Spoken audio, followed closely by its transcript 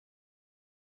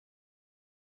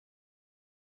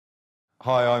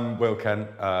Hi, I'm Will Kent.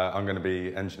 I'm going to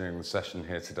be engineering the session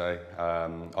here today.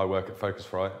 I work at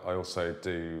Focusrite. I also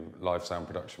do live sound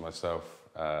production myself.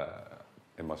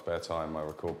 In my spare time, I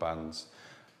record bands.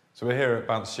 So we're here at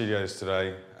Bounce Studios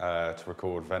today to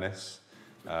record Venice.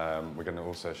 We're going to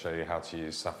also show you how to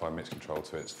use Saffire MixControl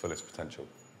to its fullest potential.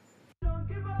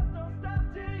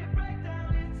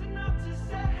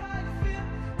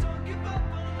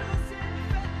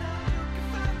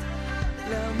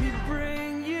 Let me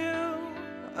bring you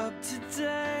up to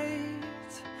date.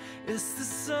 It's the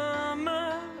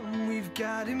summer and we've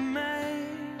got it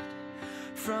made.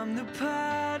 From the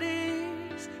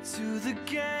parties to the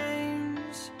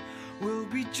games, we'll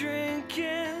be drinking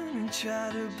and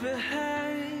try to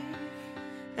behave.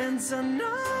 And I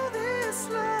know this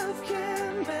love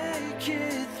can make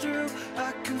it through.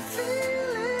 I can feel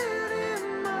it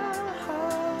in my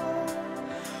heart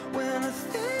when I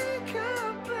think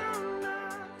about our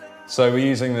love. So we're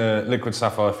using the Liquid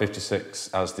Saffire 56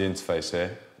 as the interface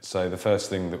here. So the first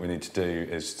thing that we need to do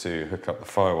is to hook up the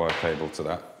firewire cable to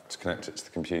that to connect it to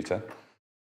the computer.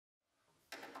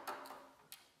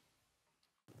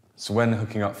 So when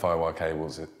hooking up firewire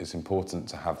cables, it's important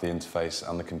to have the interface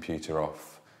and the computer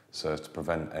off so as to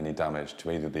prevent any damage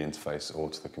to either the interface or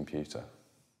to the computer.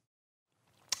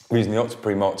 We're using the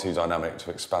OctoPre Mk II Dynamic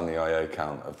to expand the I/O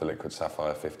count of the Liquid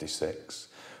Saffire 56.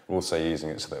 We're also using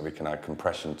it so that we can add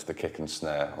compression to the kick and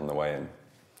snare on the way in.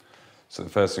 So the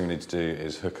first thing we need to do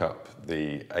is hook up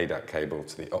the ADAT cable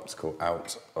to the optical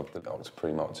out of the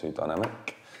OctoPre Mk II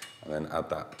Dynamic, and then add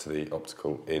that to the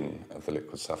optical in of the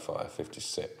Liquid Saffire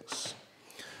 56.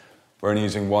 We're only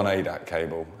using one ADAT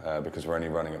cable because we're only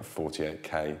running at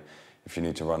 48K. If you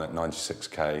need to run at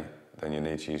 96K, then you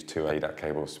need to use two ADAT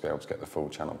cables to be able to get the full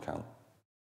channel count.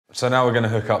 So now we're going to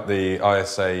hook up the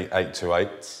ISA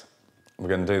 828. We're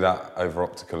going to do that over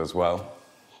optical as well.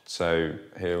 So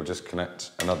here we'll just connect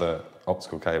another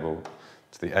optical cable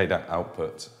to the ADAT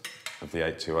output of the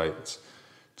 828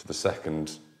 to the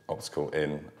second optical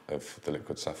in of the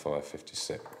Liquid Saffire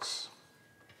 56.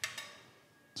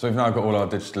 So we've now got all our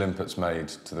digital inputs made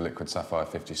to the Liquid Saffire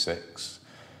 56.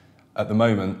 At the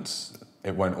moment,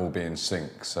 it won't all be in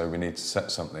sync, so we need to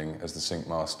set something as the sync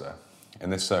master.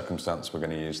 In this circumstance, we're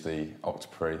going to use the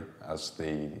OctoPre as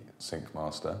the sync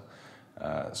master.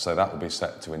 So that will be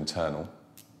set to internal.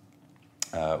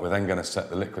 We're then going to set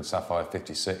the Liquid Saffire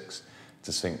 56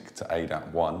 to sync to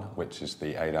ADAT 1, which is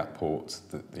the ADAT port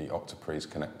that the OctoPre is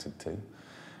connected to.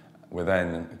 We're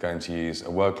then going to use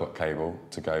a word clock cable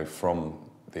to go from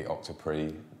the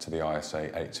OctoPre to the ISA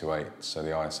 828, so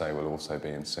the ISA will also be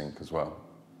in sync as well.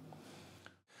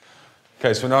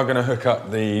 Okay, so we're now going to hook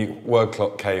up the word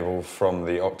clock cable from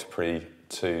the OctoPre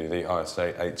to the ISA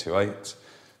 828.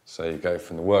 So you go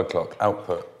from the word clock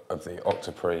output of the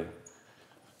OctoPre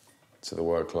to the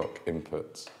word clock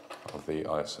input of the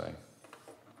ISA.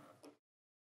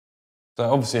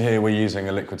 So obviously here we're using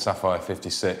a Liquid Saffire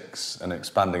 56 and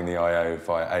expanding the I/O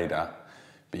via ADAT,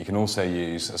 but you can also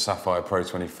use a Saffire Pro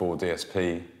 24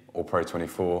 DSP or Pro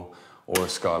 24 or a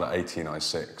Scarlett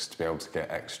 18i6 to be able to get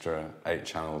extra 8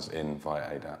 channels in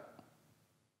via ADAT.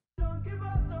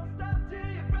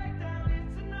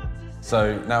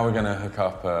 So now we're going to hook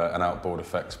up an outboard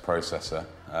effects processor.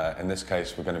 In this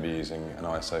case, we're going to be using an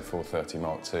ISO 430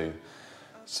 Mark II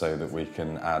so that we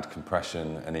can add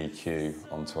compression and EQ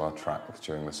onto our track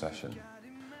during the session.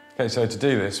 Okay, so to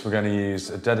do this, we're going to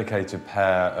use a dedicated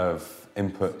pair of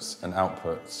inputs and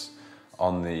outputs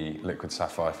on the Liquid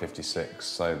Saffire 56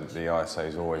 so that the ISA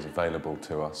is always available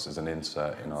to us as an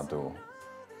insert in our DAW.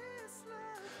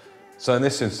 So in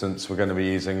this instance, we're going to be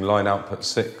using line output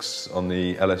 6 on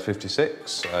the LS56,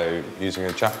 so using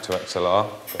a jack to XLR,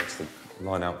 that's the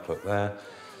line output there,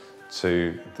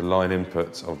 to the line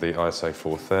input of the ISO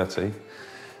 430.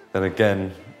 Then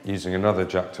again, using another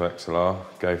jack to XLR,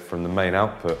 go from the main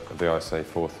output of the ISO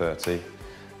 430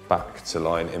 back to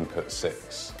line input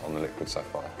 6 on the Liquid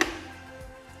Saffire.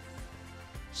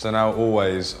 So now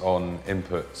always on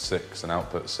input 6 and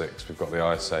output 6, we've got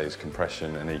the ISA's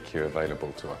compression and EQ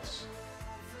available to us.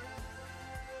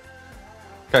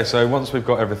 Okay, so once we've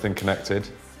got everything connected,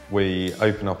 we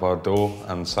open up our DAW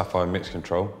and Saffire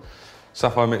MixControl.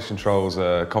 Saffire MixControl is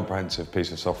a comprehensive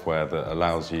piece of software that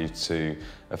allows you to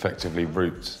effectively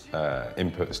route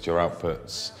inputs to your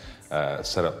outputs,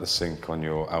 set up the sync on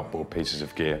your outboard pieces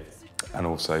of gear, and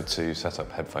also to set up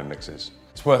headphone mixes.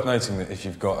 It's worth noting that if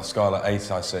you've got a Scarlett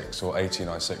 8i6 or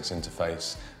 18i6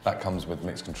 interface, that comes with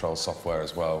MixControl software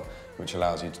as well, which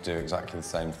allows you to do exactly the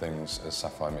same things as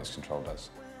Saffire MixControl does.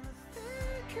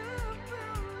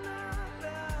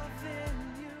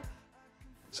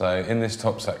 So in this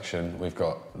top section, we've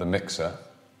got the mixer,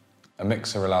 A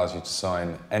mixer allows you to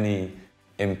assign any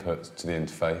input to the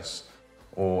interface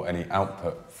or any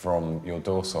output from your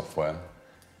DAW software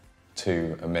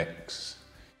to a mix.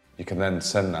 You can then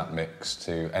send that mix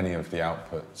to any of the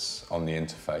outputs on the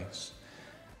interface.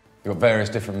 You've got various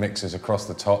different mixes across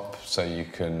the top, so you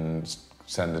can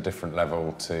send a different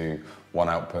level to one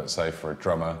output, say for a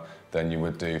drummer, than you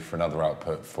would do for another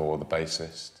output for the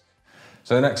bassist.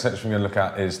 So the next section we're going to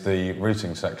look at is the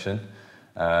routing section.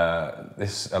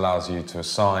 This allows you to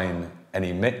assign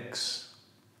any mix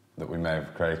that we may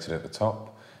have created at the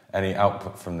top, any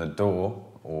output from the DAW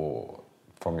or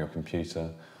from your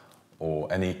computer,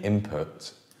 or any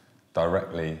input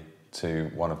directly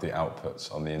to one of the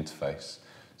outputs on the interface.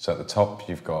 So at the top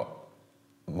you've got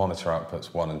monitor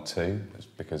outputs 1 and 2,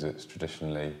 because it's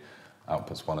traditionally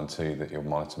outputs 1 and 2 that your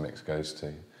monitor mix goes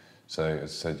to. So as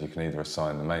I said, you can either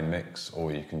assign the main mix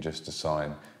or you can just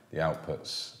assign the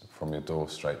outputs from your DAW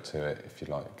straight to it if you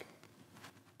like.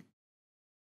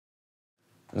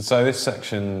 And so this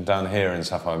section down here in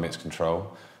Saffire MixControl,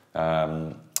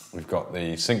 we've got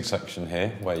the sync section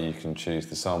here where you can choose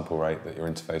the sample rate that your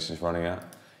interface is running at.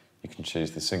 You can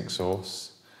choose the sync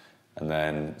source, and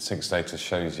then sync status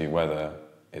shows you whether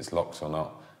it's locked or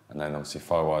not, and then obviously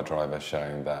Firewire driver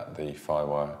showing that the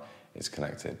Firewire is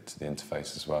connected to the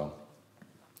interface as well.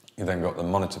 You've then got the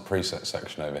monitor preset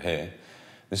section over here.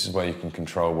 This is where you can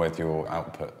control whether your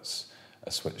outputs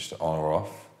are switched on or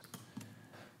off.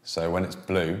 So when it's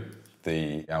blue,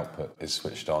 the output is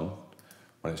switched on.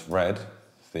 When it's red,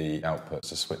 the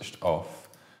outputs are switched off.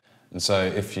 And so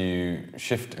if you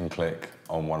shift and click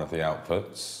on one of the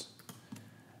outputs,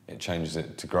 it changes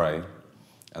it to grey,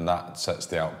 and that sets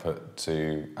the output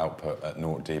to output at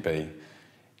 0 dB.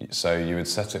 So you would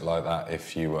set it like that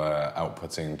if you were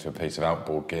outputting to a piece of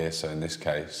outboard gear. So in this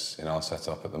case, in our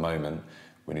setup at the moment,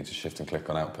 we need to shift and click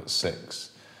on output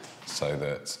 6 so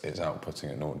that it's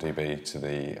outputting at 0 dB to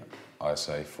the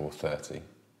ISA 430.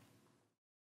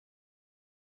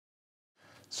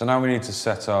 So now we need to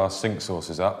set our sync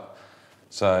sources up.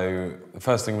 So the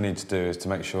first thing we need to do is to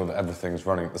make sure that everything's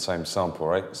running at the same sample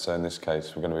rate. So in this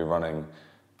case, we're going to be running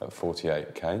at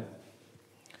 48K.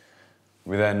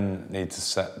 We then need to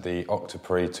set the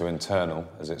OctoPre to internal,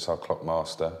 as it's our clock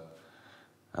master.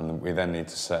 And we then need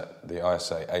to set the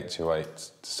ISA 828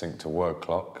 to sync to word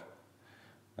clock.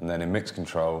 And then in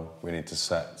MixControl, we need to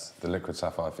set the Liquid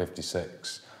Saffire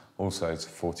 56 also to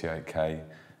 48K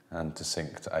and to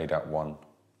sync to ADAT1.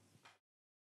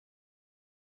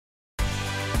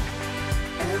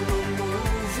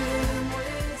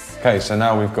 Okay, so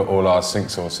now we've got all our sync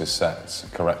sources set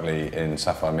correctly in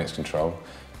Saffire MixControl.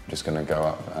 I'm just going to go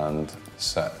up and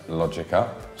set logic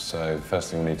up. So the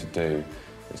first thing we need to do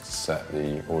is to set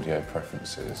the audio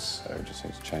preferences. So we just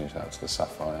need to change that to the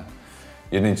Saffire.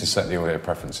 You need to set the audio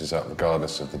preferences up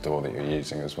regardless of the DAW that you're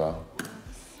using as well.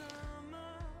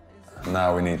 And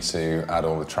now we need to add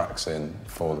all the tracks in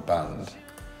for the band.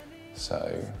 So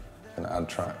we're going to add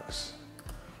tracks,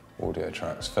 audio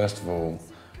tracks. First of all,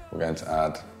 we're going to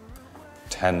add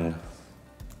 10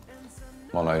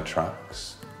 mono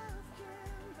tracks.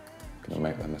 Going to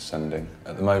make them ascending.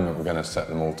 At the moment we're going to set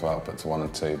them all to output to 1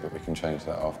 and 2, but we can change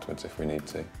that afterwards if we need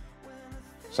to.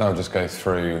 So I'll just go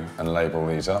through and label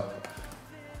these up.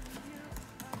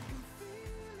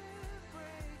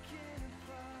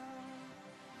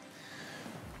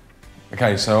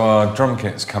 Okay, so our drum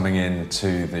kit's coming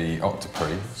into the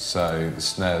OctoPre. So the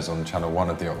snare's on channel 1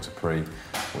 of the OctoPre,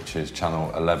 which is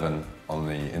channel 11 on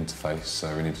the interface.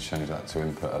 So we need to change that to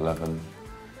input 11.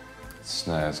 The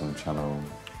snare's on channel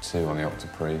 2 on the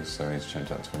OctoPre, so we need to change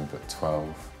that to input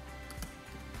 12.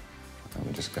 And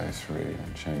we just go through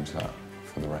and change that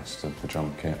for the rest of the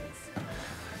drum kit.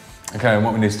 Okay, and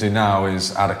what we need to do now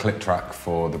is add a click track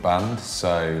for the band.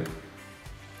 So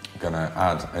going to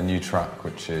add a new track,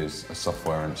 which is a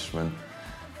software instrument.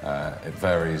 It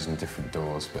varies in different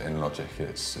DAWs, but in Logic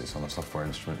it's on a software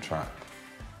instrument track.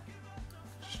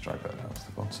 Just drag that down to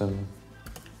the bottom.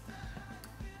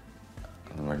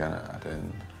 And then we're going to add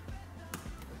in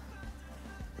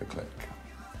the click.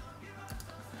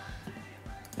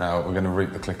 Now we're going to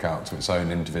route the click out to its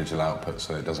own individual output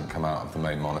so it doesn't come out of the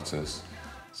main monitors.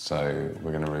 So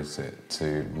we're going to route it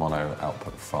to mono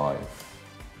output 5.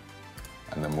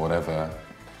 And then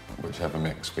whichever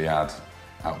mix we add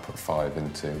output 5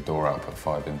 into, DAW output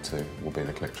 5 into, will be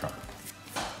the click track.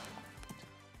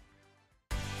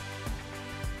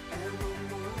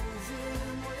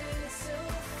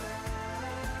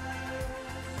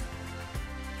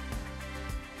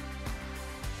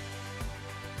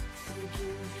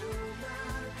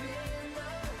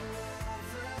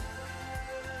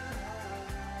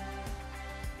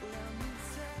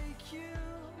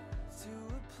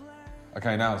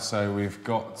 Okay, now so we've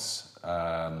got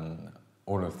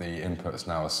all of the inputs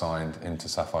now assigned into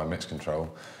Saffire MixControl.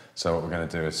 So what we're going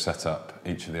to do is set up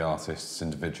each of the artists'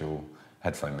 individual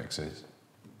headphone mixes.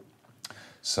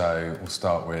 So we'll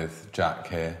start with Jack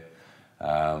here.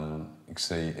 You can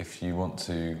see if you want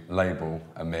to label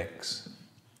a mix,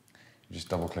 you just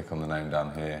double click on the name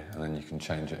down here and then you can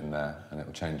change it in there and it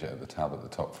will change it at the tab at the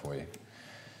top for you.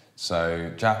 So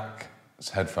Jack's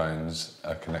headphones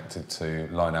are connected to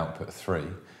line output 3,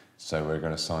 so we're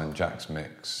going to assign Jack's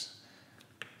mix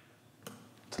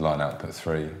to line output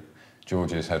 3.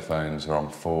 George's headphones are on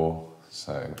 4,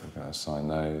 so we're going to assign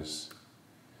those.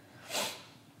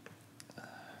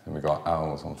 Then we've got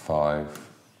Al's on 5.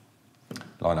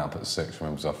 Line output 6,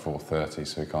 remember, is our 430,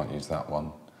 so we can't use that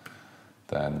one.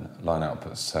 Then line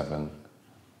output 7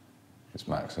 is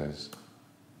Max's,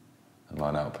 and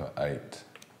line output 8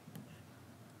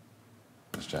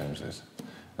 is James's.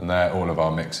 And they're all of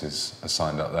our mixes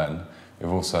assigned up then.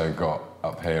 We've also got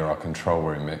up here our control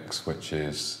room mix, which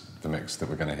is the mix that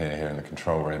we're going to hear here in the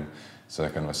control room. So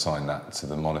they're going to assign that to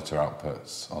the monitor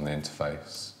outputs on the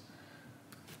interface,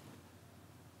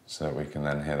 so that we can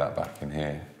then hear that back in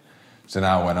here. So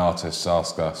now when artists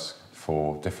ask us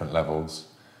for different levels,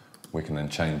 we can then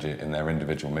change it in their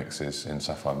individual mixes in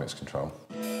Saffire MixControl.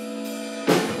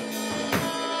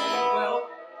 Well,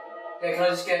 yeah, can I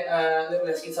just get a little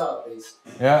less guitar, please?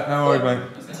 Yeah, no worries,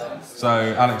 mate.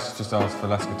 So Alex just asked for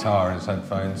less guitar in his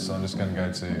headphones, so I'm just going to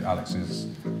go to Alex's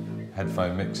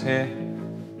headphone mix here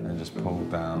and just pull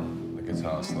down the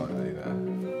guitar slightly there.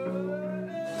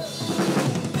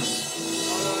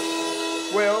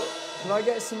 Will, can I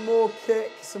get some more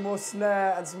kick, some more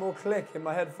snare and some more click in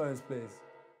my headphones, please?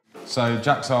 So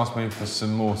Jack's asked me for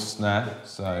some more snare,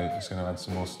 so he's going to add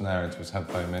some more snare into his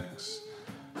headphone mix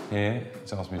here.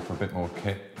 He's asked me for a bit more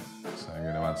kick, so I'm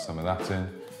going to add some of that in.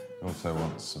 He also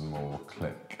wants some more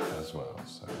click as well,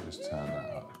 so just turn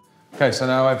that up. Okay, so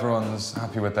now everyone's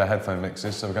happy with their headphone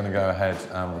mixes, so we're going to go ahead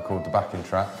and record the backing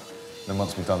track. Then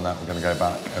once we've done that, we're going to go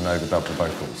back and overdub the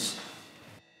vocals.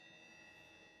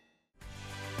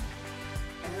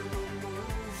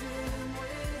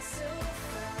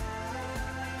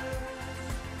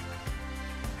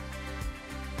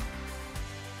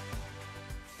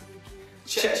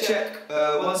 Check, check,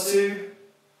 1, 2.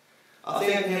 I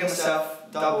think I can hear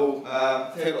myself double. I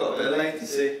think I've got a bit of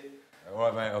latency. All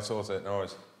right, mate, I'll sort it, no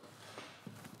worries.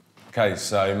 Okay,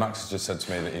 so Max has just said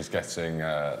to me that he's getting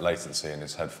latency in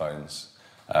his headphones.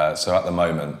 So at the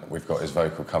moment, we've got his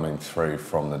vocal coming through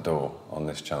from the DAW on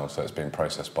this channel, so it's being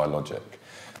processed by Logic.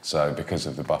 So because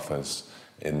of the buffers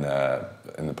in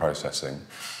the processing,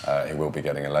 he will be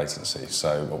getting a latency.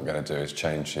 So what we're going to do is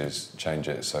change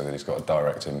it so that he's got a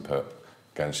direct input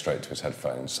going straight to his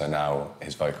headphones. So now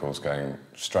his vocal's going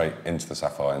straight into the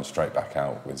Saffire and straight back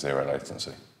out with 0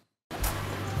 latency.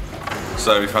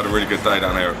 So we've had a really good day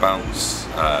down here at Bounce.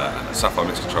 Saffire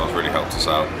MixControl has really helped us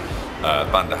out.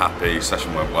 Band are happy,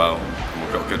 session went well, and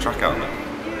we've got a good track out there.